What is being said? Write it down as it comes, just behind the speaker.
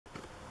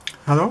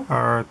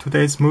Hello,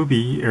 today's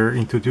movie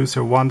introduces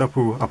a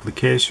wonderful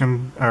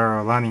application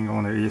running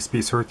on the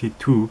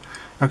ESP32.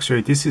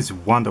 Actually, this is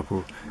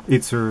wonderful.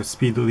 It's a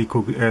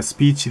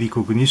speech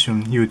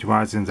recognition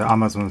utilizing the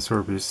Amazon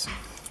service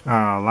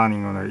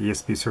running on the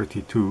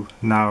ESP32.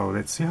 Now,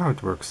 let's see how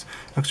it works.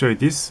 Actually,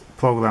 this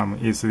program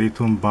is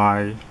written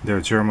by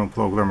the German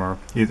programmer.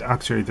 It's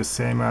actually the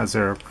same as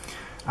a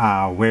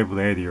web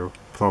radio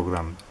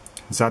program.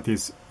 That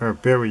is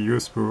very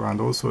useful,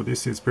 and also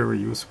this is very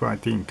useful, I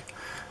think.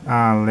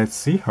 Let's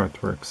see how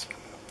it works.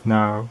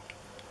 Now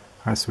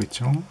I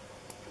switch on.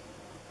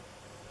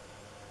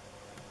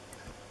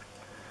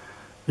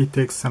 It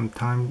takes some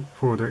time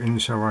for the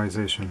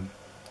initialization.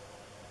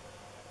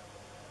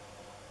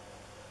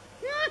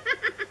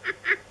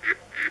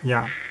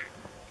 Yeah,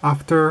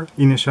 after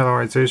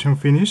initialization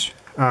finish,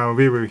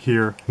 we will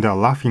hear the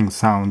laughing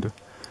sound.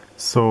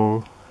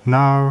 So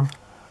now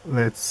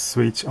let's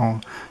switch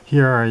on.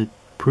 Here I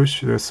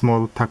push the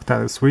small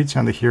tactile switch,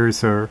 and here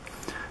is a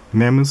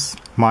MEMS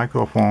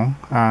microphone,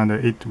 and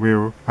it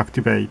will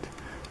activate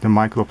the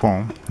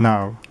microphone.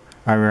 Now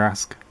I will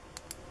ask,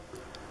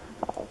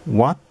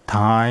 what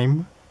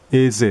time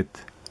is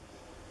it?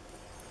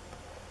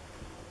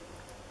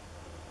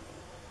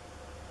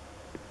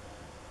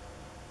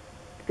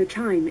 The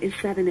time is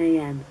 7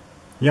 a.m.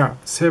 Yeah,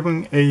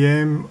 7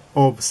 a.m.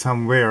 of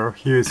somewhere.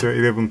 Here is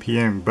 11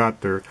 p.m.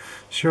 but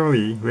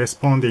surely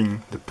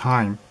responding the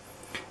time,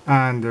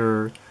 and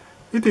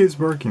it is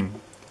working.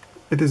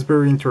 It is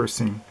very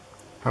interesting.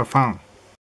 Have fun.